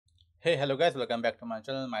Hey, hello guys, welcome back to my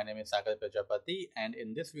channel. My name is Sagar Prajapati, and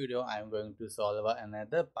in this video I am going to solve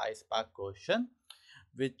another PySpark question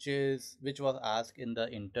which was asked in the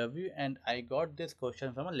interview, and I got this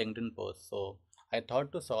question from a LinkedIn post. So I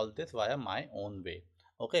thought to solve this via my own way.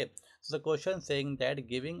 Okay, so the question saying that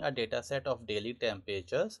giving a data set of daily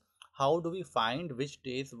temperatures, how do we find which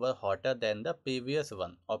days were hotter than the previous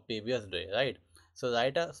one or previous day, right? So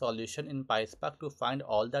write a solution in PySpark to find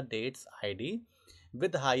all the dates ID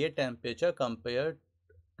with higher temperature compared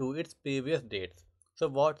to its previous dates. So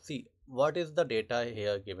what is the data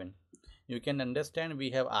here given? You can understand we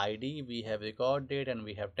have ID, we have record date, and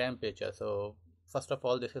we have temperature. So first of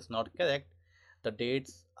all, this is not correct. The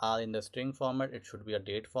dates are in the string format, it should be a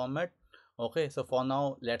date format. Okay, so for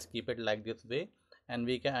now let's keep it like this way, and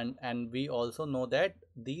we also know that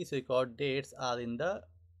these record dates are in the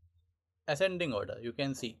ascending order. You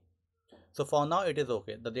can see, so for now it is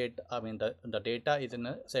okay. The data, the data is in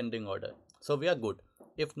ascending order, so we are good.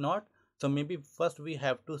 If not, so maybe first we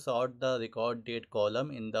have to sort the record date column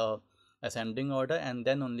in the ascending order, and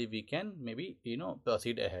then only we can maybe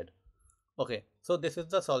proceed ahead. Okay, so this is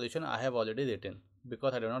the solution I have already written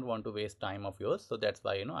because I do not want to waste time of yours, so that's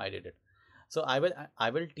why I did it. So I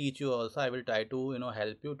will teach you also. I will try to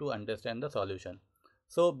help you to understand the solution.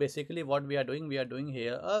 So basically what we are doing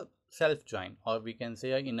here a self join, or we can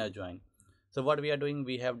say a inner join. So what we are doing,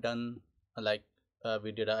 we have done like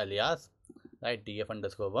we did a alias, right? Df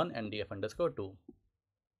underscore 1 and df underscore 2.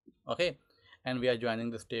 Okay, and we are joining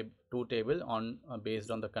this two table on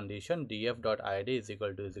based on the condition df dot id is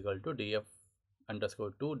equal to df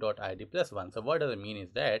underscore 2 dot id plus 1. So what does it mean is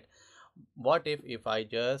that, what if I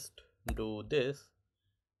just do this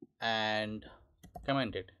and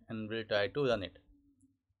comment it, and we'll try to run it.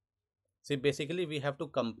 See, basically we have to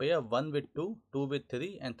compare 1 with 2, 2 with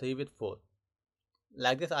 3, and 3 with 4.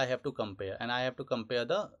 Like this I have to compare, and I have to compare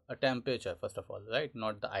the temperature first of all, right?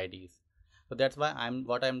 Not the IDs. So that's why I'm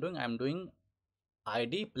doing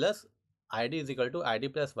ID plus ID is equal to ID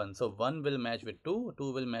plus 1. So 1 will match with 2,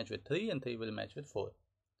 2 will match with 3, and 3 will match with 4.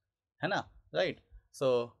 है ना? Right?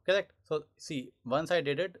 So correct. So see, once I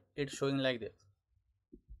did it, it's showing like this.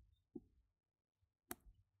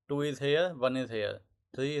 2 is here, 1 is here,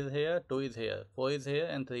 3 is here, 2 is here, 4 is here,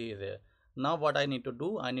 and 3 is here. Now what I need to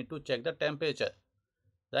do, I need to check the temperature,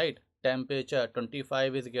 right? Temperature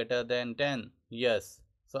 25 is greater than 10. Yes.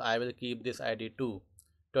 So I will keep this ID 2.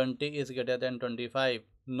 20 is greater than 25.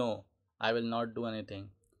 No, I will not do anything.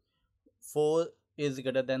 4 is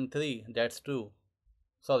greater than 3. That's true.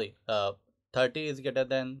 Sorry, 30 is greater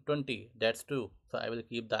than 20. That's true. So I will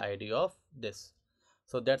keep the ID of this.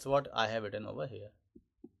 So that's what I have written over here.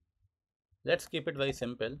 Let's keep it very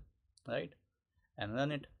simple, right? And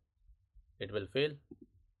run it. It will fail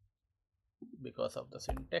because of the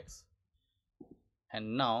syntax.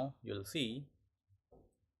 And now you'll see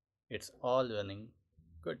it's all running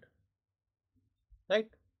good, right?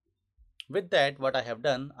 With that, what I have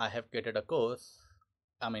done, I have created a course.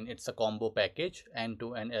 It's a combo package,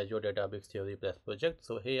 end-to-end Azure Databricks theory plus project.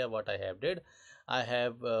 So here what I have did, I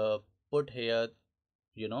have put here,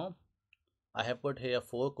 you know I have put here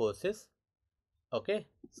 4 courses. Okay,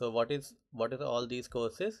 so what is all these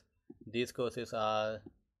courses? These courses are,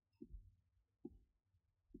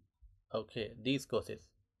 okay, these courses.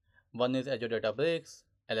 One is Azure Databricks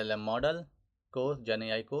LLM model course,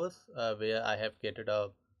 GenAI course, where I have created a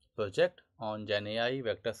project on GenAI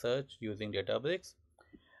vector search using Databricks.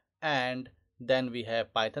 And then we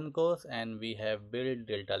have Python course, and we have build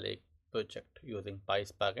Delta Lake project using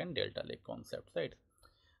PySpark and Delta Lake concepts, right?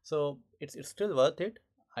 So it's still worth it.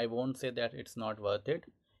 I won't say that it's not worth it.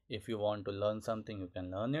 If you want to learn something, you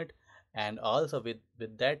can learn it. And also with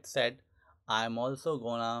that said, I'm also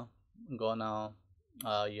gonna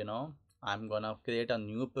uh, you know I'm gonna create a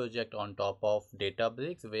new project on top of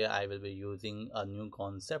Databricks, where I will be using a new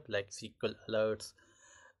concept like SQL alerts,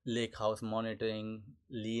 lakehouse monitoring,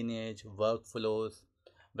 lineage, workflows,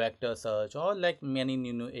 vector search, or like many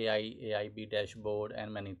new AIB dashboard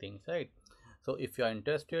and many things, right? So if you are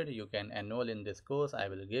interested, you can enroll in this course. I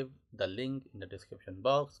will give the link in the description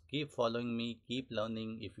box. Keep following me, keep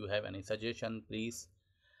learning. If you have any suggestion, please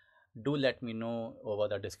do let me know over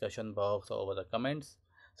the discussion box or over the comments,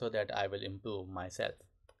 so that I will improve myself.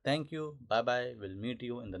 Thank you. Bye bye. We'll meet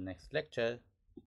you in the next lecture.